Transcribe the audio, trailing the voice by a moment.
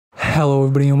Hello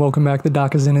everybody and welcome back. The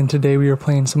doc is in, and today we are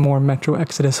playing some more Metro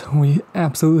Exodus. We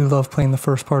absolutely love playing the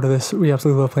first part of this. We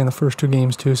absolutely love playing the first two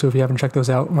games too, so if you haven't checked those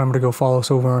out, remember to go follow us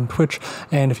over on Twitch.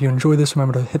 And if you enjoy this,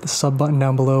 remember to hit the sub button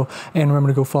down below, and remember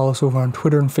to go follow us over on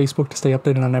Twitter and Facebook to stay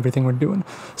updated on everything we're doing.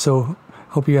 So,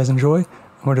 hope you guys enjoy, and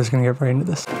we're just gonna get right into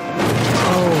this. Oh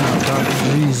my god,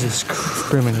 Jesus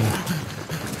criminy.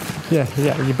 Yeah,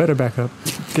 you better back up.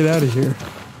 Get out of here.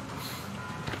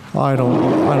 I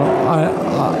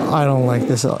don't like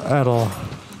this at all.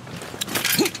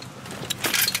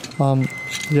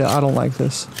 Yeah, I don't like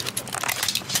this.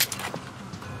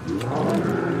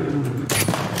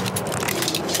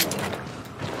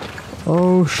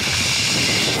 Oh,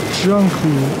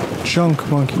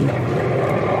 junk monkey.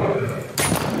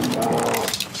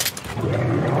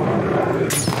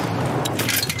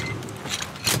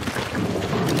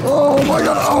 Oh my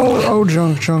god, oh,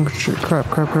 junk, crap.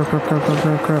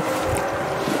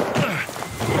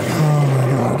 Oh my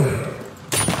god.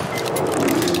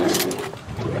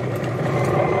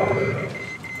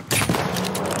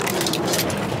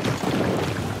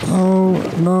 Oh,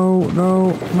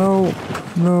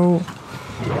 no.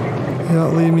 Yeah,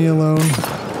 leave me alone.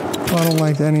 I don't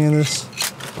like any of this.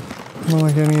 I don't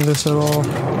like any of this at all.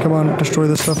 Come on, destroy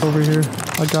this stuff over here.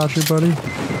 I got you, buddy.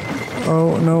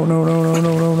 Oh, no.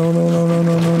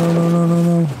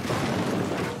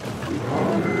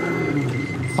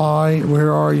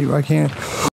 Where are you? I can't.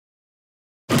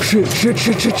 Shit.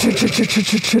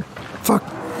 Fuck.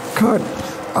 Cut.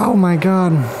 Oh my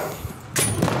god.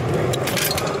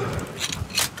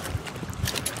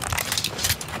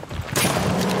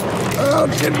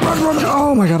 Run.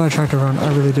 Oh my god, I tried to run.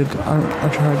 I really did. I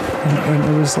tried.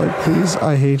 And it was like, please,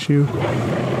 I hate you.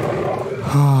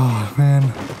 Oh, man.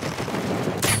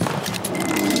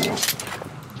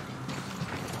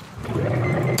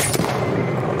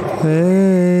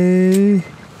 Hey.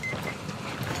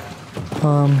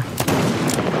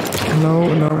 No,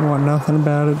 want nothing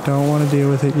about it. Don't want to deal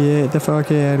with it. Get the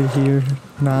fuck out of here.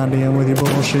 Not dealing with your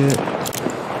bullshit.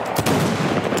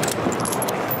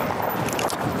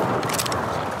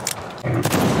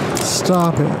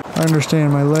 Stop it. I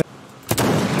understand my leg.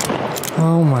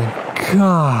 Oh my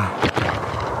god.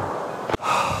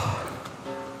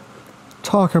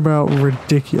 Talk about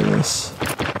ridiculous.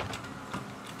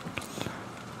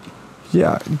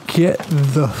 Yeah, get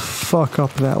the fuck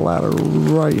up that ladder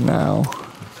right now.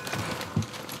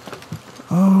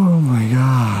 Oh my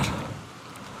god.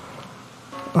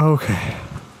 Okay.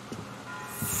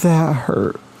 That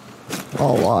hurt a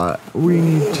lot. We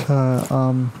need to,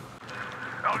 Alyosha,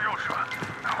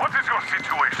 what is your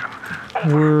situation?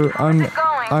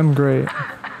 I'm great.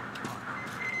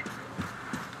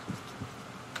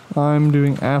 I'm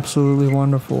doing absolutely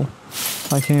wonderful.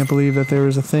 I can't believe that there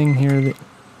was a thing here that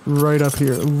right up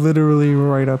here, literally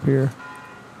right up here.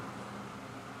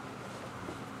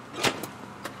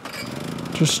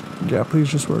 Yeah, please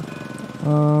just work.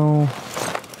 Oh,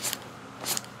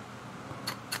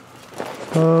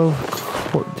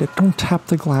 yeah, don't tap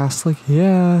the glass. Like,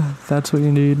 yeah, that's what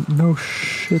you need. No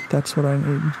shit, that's what I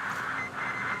need.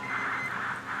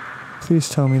 Please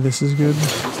tell me this is good.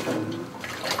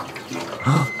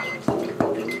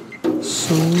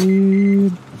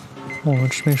 Sweet. Oh,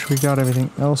 let's just make sure we got everything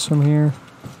else from here.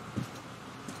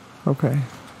 Okay,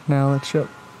 now let's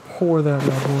pour that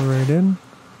Red Bull right in.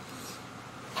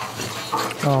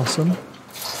 Awesome.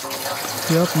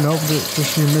 Yep, nope,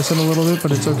 just you're missing a little bit,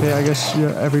 but it's okay. I guess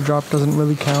every drop doesn't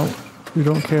really count. You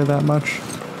don't care that much.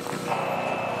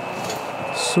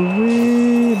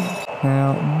 Sweet.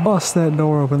 Now, bust that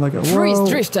door open like a Freeze,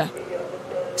 Drifter.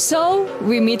 So,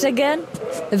 we meet again?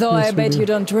 Though yes, I bet you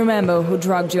don't remember who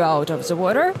dragged you out of the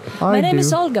water. My name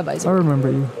is Olga, by the way. I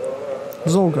remember you.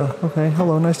 Zolga. Okay,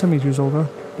 hello, nice to meet you, Zolga.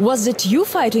 Was it you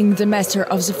fighting the master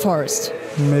of the forest?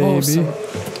 Maybe. Also,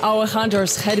 our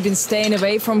hunters had been staying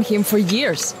away from him for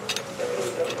years.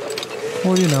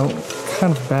 Well, you know,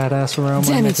 kind of badass around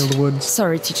my neck of the woods.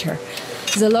 Sorry, teacher.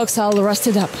 The logs all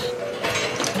rusted up.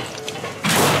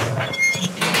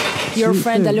 Your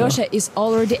friend Alyosha is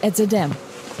already at the dam.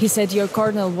 He said your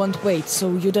colonel won't wait,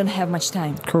 so you don't have much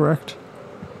time. Correct.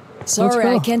 Sorry,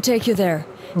 I can't take you there.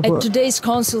 At today's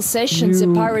council session, the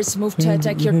pirates moved to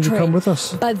attack your train. Come with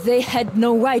us. But they had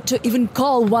no right to even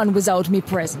call one without me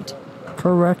present.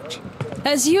 Correct.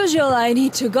 As usual, I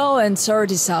need to go and sort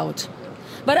this out.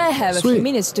 But I have a few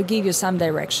minutes to give you some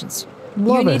directions.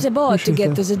 You need a boat to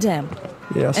get to the dam.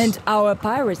 Yes. And our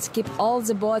pirates keep all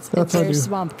the boats at their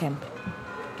swamp camp.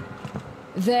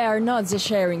 They are not the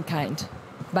sharing kind,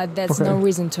 but that's no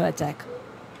reason to attack.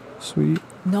 Sweet.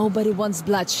 Nobody wants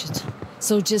bloodshed,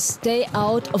 so just stay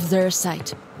out of their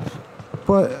sight.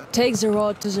 But take the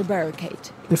road to the barricade.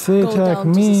 If they Go attack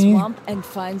down me, to the swamp and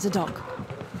find the dock.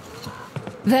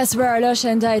 That's where Alesha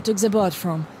and I took the boat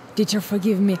from. Teacher,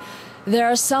 forgive me. There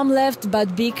are some left,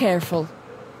 but be careful.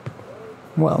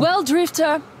 Well,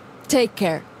 Drifter, take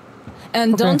care.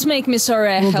 And don't make me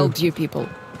sorry I helped you people.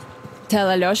 Tell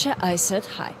Alesha I said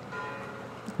hi.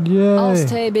 Yay. I'll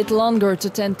stay a bit longer to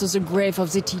tend to the grave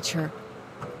of the teacher.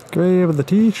 Grave of the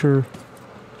teacher?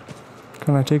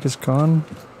 Can I take his gun?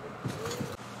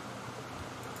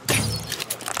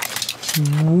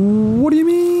 What do you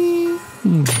mean?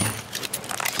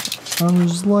 I'm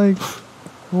just like,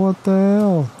 what the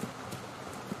hell?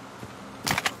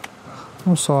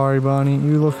 I'm sorry, Bonnie.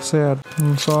 You look sad.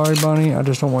 I'm sorry, Bonnie. I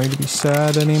just don't want you to be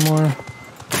sad anymore.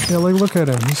 Yeah, like, look at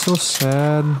him. He's so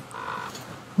sad.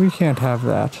 We can't have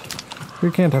that.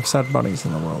 We can't have sad bunnies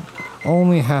in the world.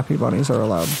 Only happy bunnies are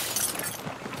allowed.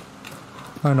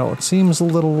 I know, it seems a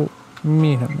little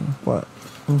mean of me, but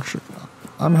I'm sure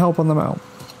I'm helping them out.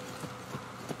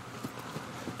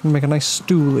 Can make a nice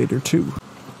stew later, too.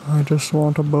 I just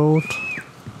want a boat.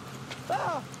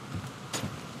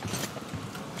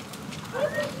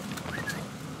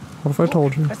 What if I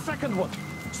told you? A second one!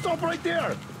 Stop right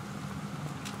there!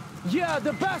 Yeah,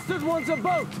 the bastard wants a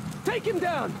boat! Take him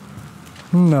down!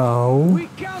 No. We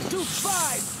count to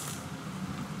 5!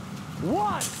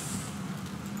 1!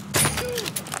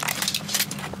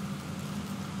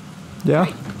 Yeah?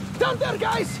 Hey, down there,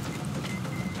 guys!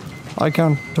 I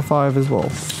count to 5 as well.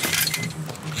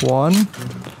 1,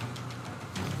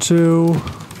 2,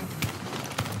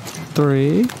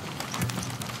 3,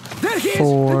 there he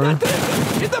 4, is!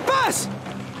 In the pass!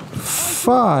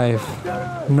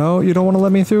 5. No, you don't want to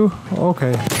let me through?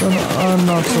 Okay, then I'm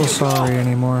not so sorry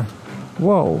anymore.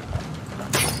 Whoa.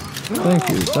 Thank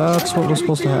you, that's what was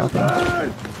supposed to happen.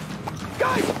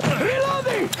 Guys,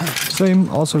 reloading! Same,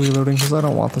 also reloading, because I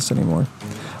don't want this anymore.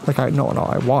 Like, no,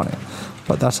 I want it.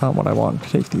 But that's not what I want, to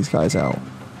take these guys out.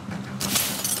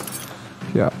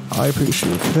 Yeah, I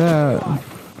appreciate that.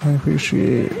 I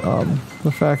appreciate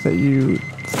the fact that you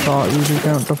thought you could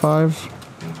count to 5.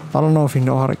 I don't know if you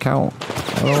know how to count.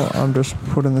 I'm just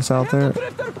putting this out there.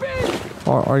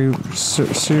 Are you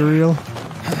surreal?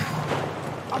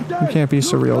 You can't be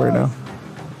surreal right now.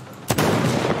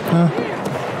 Huh?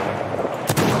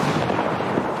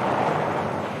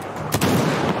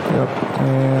 Yep,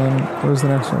 and where's the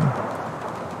next one?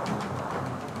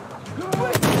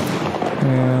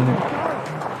 And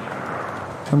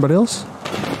anybody else?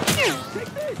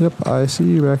 Yep, I see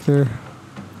you back there.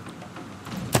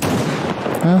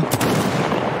 Huh?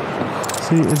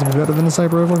 See, it's better than a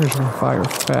sniper rifle because you can fire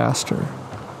faster.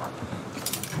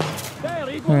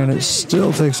 And it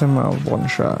still takes him out with one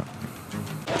shot.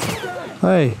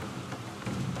 Hey!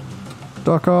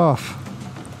 Duck off.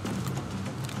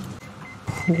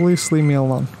 Please leave me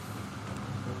alone.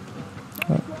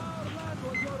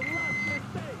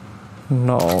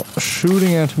 No,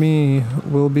 shooting at me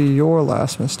will be your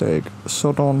last mistake,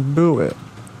 so don't do it.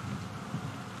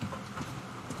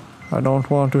 I don't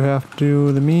want to have to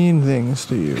do the mean things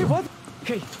to you. What?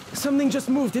 Hey, something just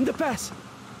moved in the pass.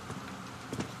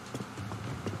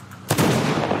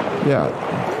 Yeah,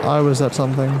 I was at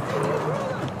something.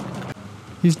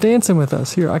 He's dancing with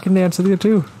us. Here, I can dance with you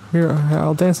too. Here,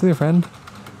 I'll dance with your friend.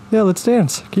 Yeah, let's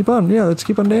dance. Keep on. Yeah, let's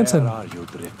keep on dancing.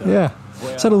 Yeah.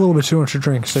 He's had a little bit too much to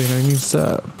drink, so, you know, he needs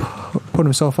to put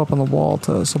himself up on the wall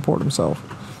to support himself.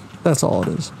 That's all it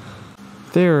is.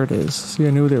 There it is. See, I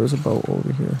knew there was a boat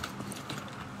over here.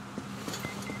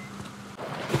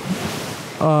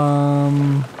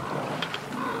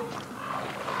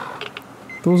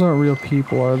 Those aren't real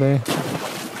people, are they?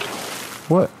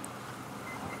 What?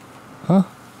 Huh?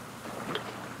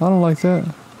 I don't like that.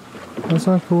 That's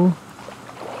not cool.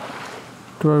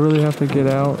 Do I really have to get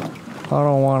out? I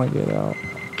don't want to get out.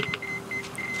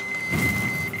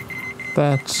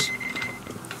 That's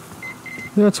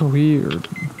weird.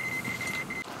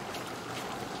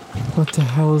 What the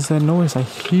hell is that noise? I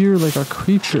hear like a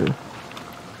creature.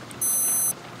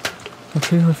 I'll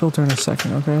change my filter in a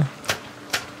second, okay?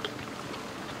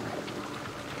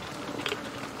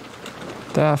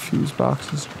 That fuse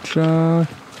box is junk.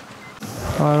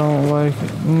 I don't like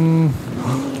it.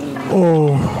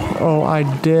 Oh, I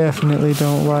definitely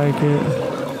don't like it.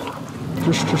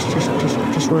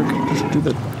 Just work. Just do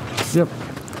the. Yep.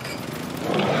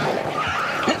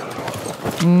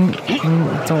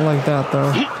 Don't like that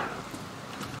though.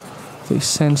 They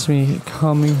sense me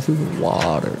coming through the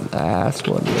water. That's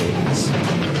what it is.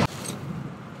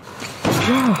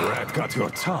 Rat got your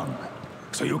tongue,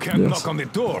 so you can't knock on the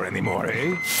door anymore,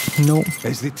 eh? Nope.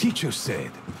 As the teacher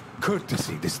said,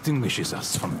 Courtesy distinguishes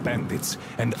us from bandits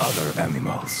and other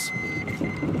animals.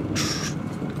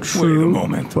 True, wait a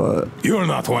moment. But you're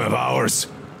not one of ours.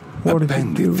 What a are you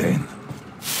bandit, doing? then.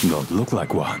 Don't look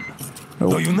like one.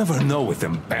 Nope. Though you never know with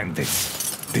them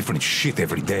bandits. Different shit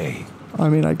every day. I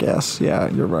mean, I guess. Yeah,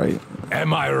 you're right.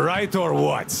 Am I right or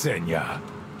what, Senya?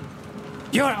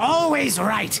 You're always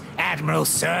right, Admiral,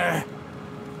 sir.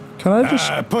 Can I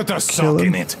just put a kill sock him?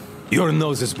 in it. Your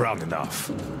nose is brown enough.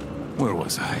 Where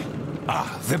was I?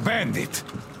 Ah, the bandit.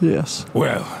 Yes.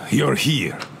 Well, you're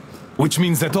here. Which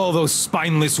means that all those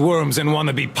spineless worms and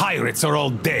wannabe pirates are all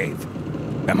dead.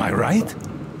 Am I right?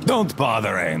 Don't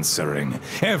bother answering.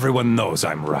 Everyone knows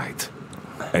I'm right.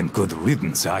 And good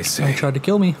riddance, I He say. tried to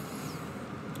kill me.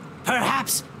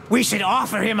 Perhaps we should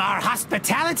offer him our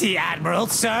hospitality, Admiral,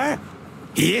 sir.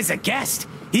 He is a guest,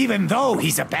 even though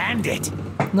he's a bandit.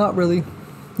 Not really.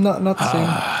 Not the same.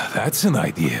 Ah, that's an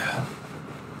idea.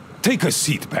 Take a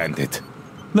seat, bandit.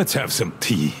 Let's have some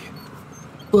tea.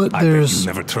 But I bet there's you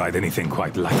never tried anything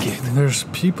quite like it. there's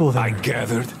people there. I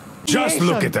gathered. Just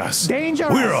look at us.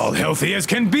 Dangerous. We're all healthy as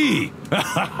can be.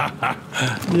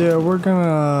 Yeah, we're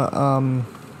gonna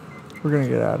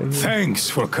get out of here. Thanks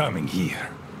for coming here.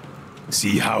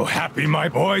 See how happy my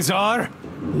boys are?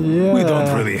 Yeah. We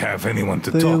don't really have anyone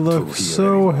to They talk look to here.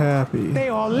 so happy. They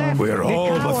all left. We're the all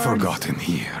but cowards. forgotten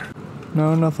here.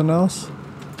 No, nothing else?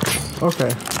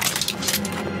 Okay.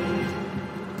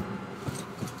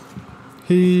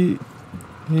 He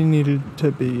needed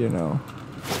to be, you know,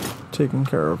 taken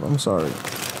care of. I'm sorry.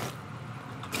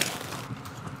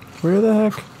 Where the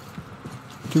heck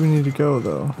do we need to go,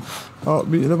 though? Oh,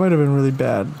 that might have been really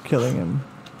bad, killing him.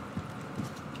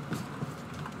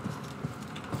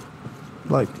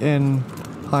 Like, in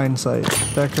hindsight.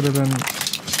 That could have been...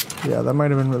 Yeah, that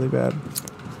might have been really bad.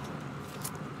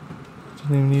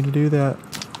 Didn't even need to do that.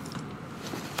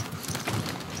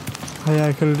 Oh, yeah,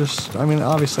 I could have just... I mean,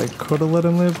 obviously I could have let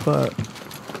him live, but...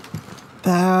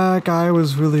 That guy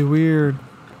was really weird.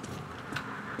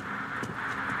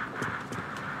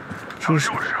 Just...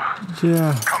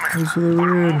 Yeah, Come it in. was really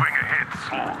We're weird. moving ahead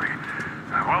slowly.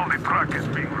 While the truck is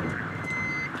being reviewed.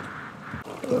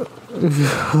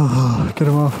 Get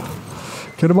him off.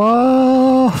 Get him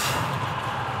off!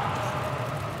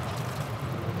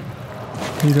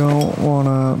 You don't want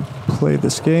to play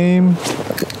this game.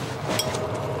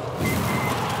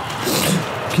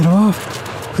 Get him off,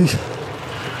 please.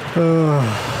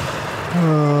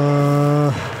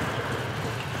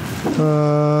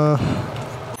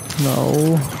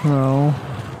 No, no.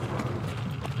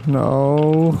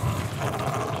 No.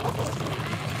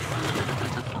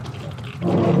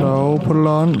 No, put it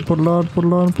on, put it on, put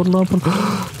it on, put it on, put it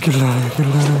on. Get it out of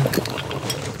here, get it out of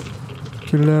here.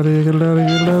 Get it out of here, get it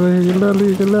out of here, get it out of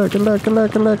here, get it out, get it out, get it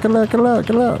out, get it out, get it out, get it out,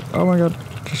 get it out. Oh my god.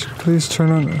 Just please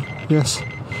turn on. Yes.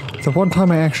 The one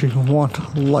time I actually want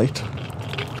light.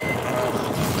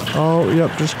 Oh,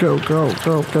 yep, just go, go,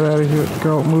 go, get out of here,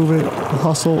 go, move it,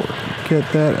 hustle, get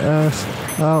that ass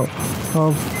out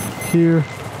of here.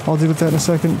 I'll deal with that in a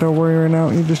second, don't worry right now,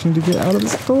 you just need to get out of the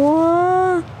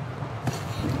store.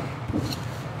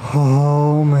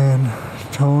 Oh man,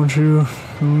 don't you?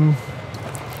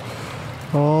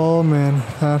 Oh man,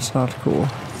 that's not cool.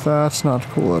 That's not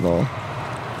cool at all.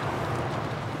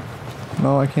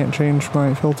 No, I can't change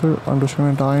my filter. I'm just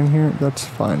gonna die in here. That's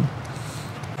fine.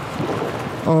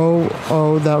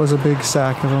 Oh, that was a big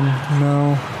sack of them.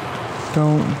 No,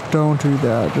 don't do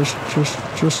that.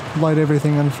 Just light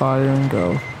everything on fire and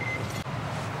go.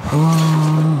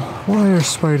 Why are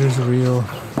spiders real?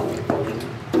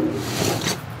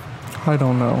 I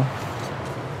don't know.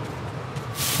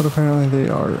 But apparently they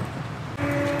are.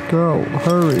 Go,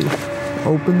 hurry.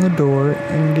 Open the door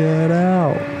and get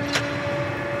out.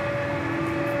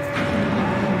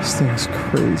 This thing's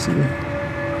crazy.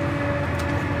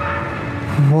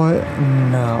 What?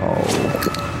 No.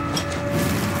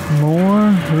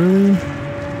 More? Really?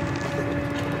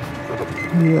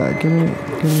 Yeah, give me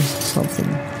something.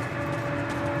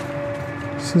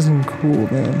 This isn't cool,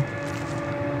 man.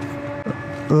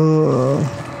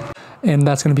 And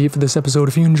that's going to be it for this episode.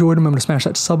 If you enjoyed, remember to smash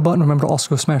that sub button. Remember to also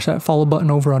go smash that follow button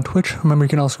over on Twitch. Remember, you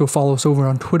can also go follow us over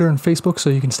on Twitter and Facebook so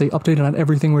you can stay updated on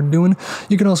everything we're doing.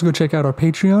 You can also go check out our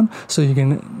Patreon so you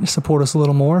can support us a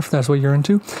little more if that's what you're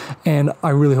into. And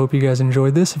I really hope you guys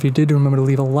enjoyed this. If you did, remember to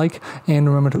leave a like and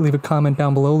remember to leave a comment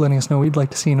down below letting us know what you'd like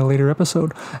to see in a later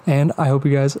episode. And I hope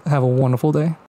you guys have a wonderful day.